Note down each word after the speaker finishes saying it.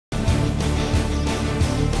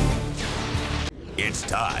It's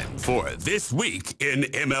time for This Week in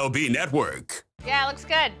MLB Network. Yeah, it looks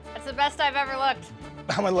good. That's the best I've ever looked.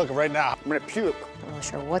 I'm gonna look right now. I'm gonna puke. I'm not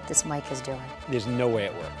sure what this mic is doing. There's no way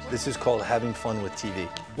it works. This is called having fun with TV.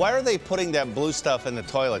 Why are they putting that blue stuff in the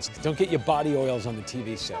toilets? Don't get your body oils on the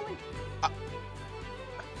TV set.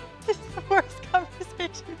 This is the worst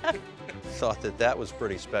conversation ever. Thought that was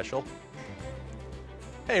pretty special.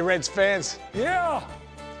 Hey, Reds fans. Yeah.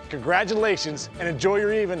 Congratulations and enjoy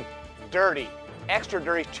your even. Dirty. Extra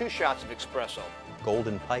dirty, 2 shots of espresso.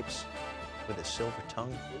 Golden pipes with a silver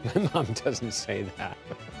tongue. My mom doesn't say that.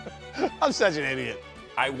 I'm such an idiot.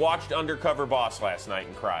 I watched Undercover Boss last night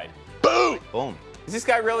and cried. Boom! Boom. Is this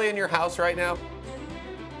guy really in your house right now?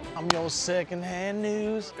 I'm your secondhand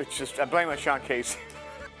news. It's just, I blame it on Sean Casey.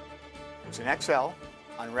 It's an XL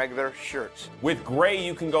on regular shirts. With gray,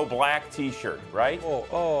 you can go black t-shirt, right?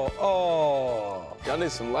 Oh. Y'all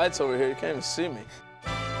need some lights over here. You can't even see me.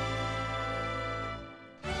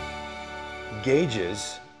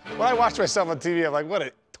 Gauges. When I watch myself on TV, I'm like, what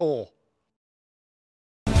a tool.